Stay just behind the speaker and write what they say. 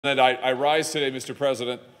I rise today, Mr.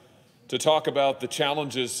 President, to talk about the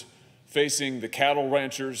challenges facing the cattle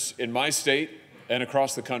ranchers in my state and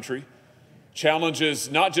across the country. Challenges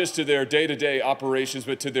not just to their day-to-day operations,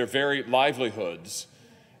 but to their very livelihoods.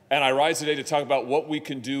 And I rise today to talk about what we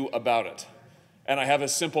can do about it. And I have a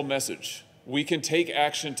simple message. We can take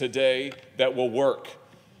action today that will work,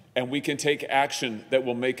 and we can take action that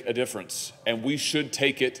will make a difference, and we should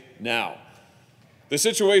take it now. The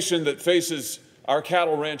situation that faces our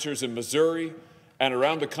cattle ranchers in Missouri and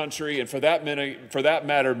around the country, and for that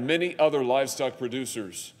matter, many other livestock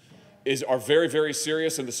producers, are very, very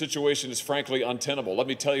serious, and the situation is frankly untenable. Let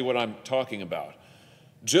me tell you what I'm talking about.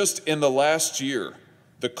 Just in the last year,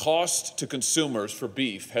 the cost to consumers for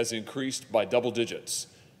beef has increased by double digits.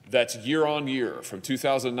 That's year on year, from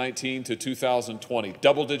 2019 to 2020,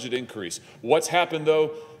 double-digit increase. What's happened,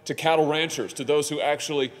 though, to cattle ranchers, to those who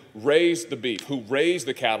actually raise the beef, who raise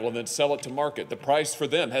the cattle and then sell it to market? The price for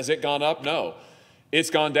them, has it gone up? No, it's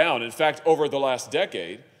gone down. In fact, over the last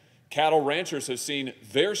decade, cattle ranchers have seen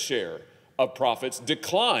their share of profits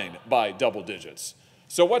decline by double digits.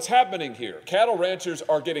 So what's happening here? Cattle ranchers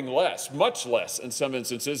are getting less, much less in some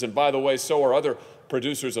instances, and by the way, so are other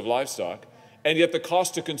producers of livestock, and yet the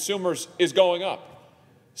cost to consumers is going up.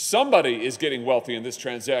 Somebody is getting wealthy in this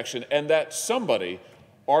transaction, and that somebody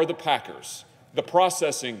are the packers, the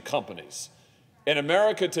processing companies. In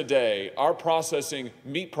America today, our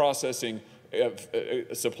meat processing,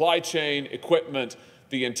 supply chain, equipment,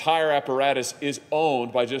 the entire apparatus is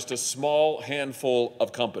owned by just a small handful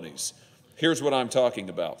of companies. Here's what I'm talking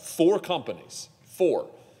about. 4 companies, 4,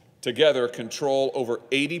 together control over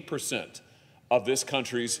 80% of this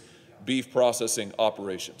country's beef processing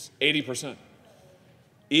operations. 80%.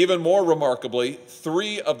 Even more remarkably,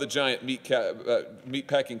 3 of the giant meat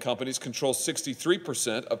packing companies control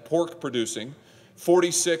 63% of pork producing,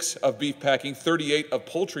 46 of beef packing, 38 of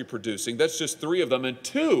poultry producing. That's just 3 of them. And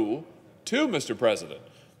two, Mr. President,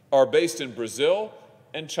 are based in Brazil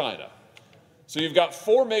and China. So you've got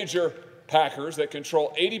 4 major packers that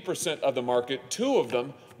control 80% of the market, 2 of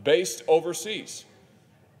them based overseas.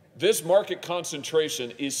 This market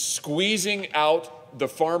concentration is squeezing out the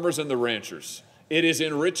farmers and the ranchers. It is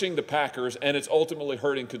enriching the packers, and it's ultimately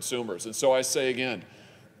hurting consumers. And so I say again,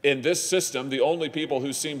 in this system, the only people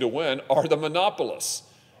who seem to win are the monopolists.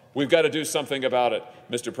 We've got to do something about it,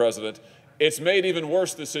 Mr. President. It's made even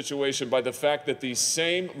worse, the situation, by the fact that these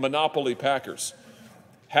same monopoly packers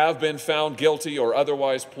have been found guilty or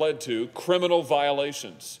otherwise pled to criminal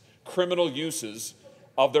violations, criminal uses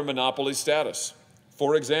of their monopoly status.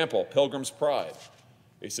 For example, Pilgrim's Pride,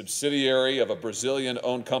 a subsidiary of a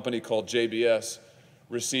Brazilian-owned company called JBS,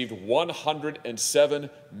 received $107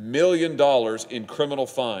 million in criminal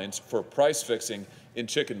fines for price fixing in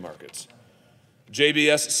chicken markets.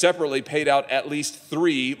 JBS separately paid out at least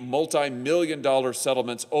 3 multi-million-dollar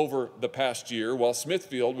settlements over the past year, while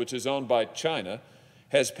Smithfield, which is owned by China,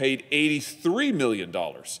 has paid $83 million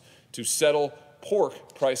to settle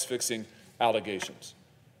pork price fixing allegations.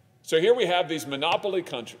 So here we have these monopoly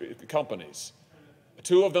companies,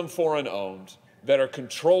 2 of them foreign-owned, that are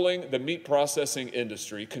controlling the meat processing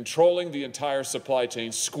industry, controlling the entire supply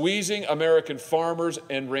chain, squeezing American farmers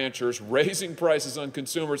and ranchers, raising prices on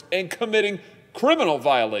consumers, and committing criminal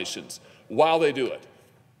violations while they do it.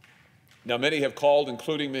 Now, many have called,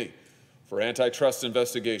 including me, for antitrust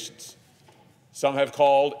investigations. Some have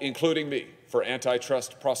called, including me, for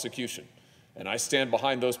antitrust prosecution. And I stand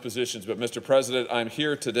behind those positions. But, Mr. President, I'm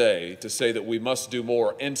here today to say that we must do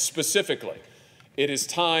more. And specifically, it is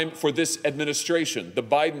time for this administration, the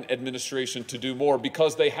Biden administration, to do more,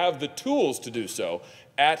 because they have the tools to do so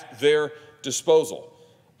at their disposal.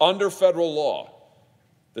 Under federal law,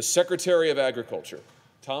 the Secretary of Agriculture,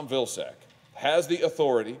 Tom Vilsack, has the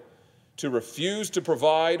authority to refuse to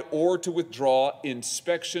provide or to withdraw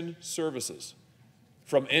inspection services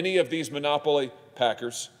from any of these monopoly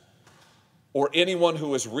packers or anyone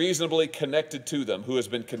who is reasonably connected to them, who has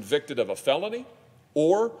been convicted of a felony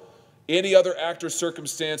or any other act or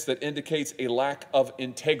circumstance that indicates a lack of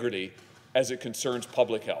integrity as it concerns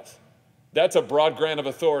public health. That's a broad grant of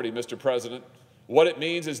authority, Mr. President. What it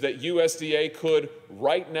means is that USDA could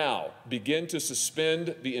right now begin to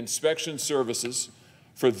suspend the inspection services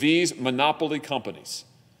for these monopoly companies,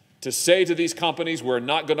 to say to these companies, we're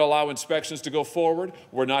not going to allow inspections to go forward,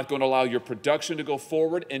 we're not going to allow your production to go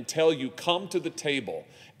forward until you come to the table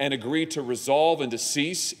and agree to resolve and to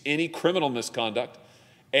cease any criminal misconduct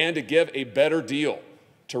and to give a better deal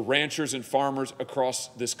to ranchers and farmers across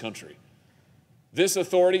this country. This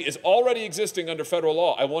authority is already existing under federal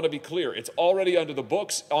law. I want to be clear. It's already on the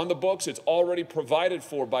books. It's already provided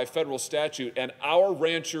for by federal statute, and our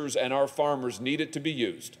ranchers and our farmers need it to be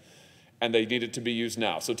used, and they need it to be used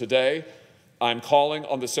now. So today, I'm calling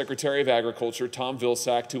on the Secretary of Agriculture, Tom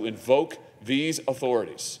Vilsack, to invoke these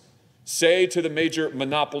authorities. Say to the major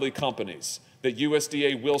monopoly companies that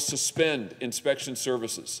USDA will suspend inspection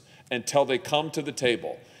services until they come to the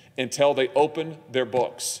table, until they open their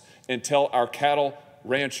books, until our cattle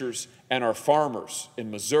ranchers and our farmers in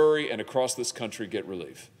Missouri and across this country get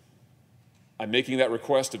relief. I'm making that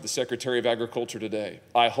request of the Secretary of Agriculture today.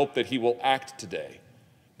 I hope that he will act today,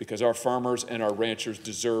 because our farmers and our ranchers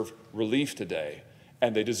deserve relief today,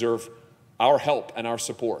 and they deserve our help and our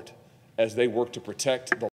support as they work to protect the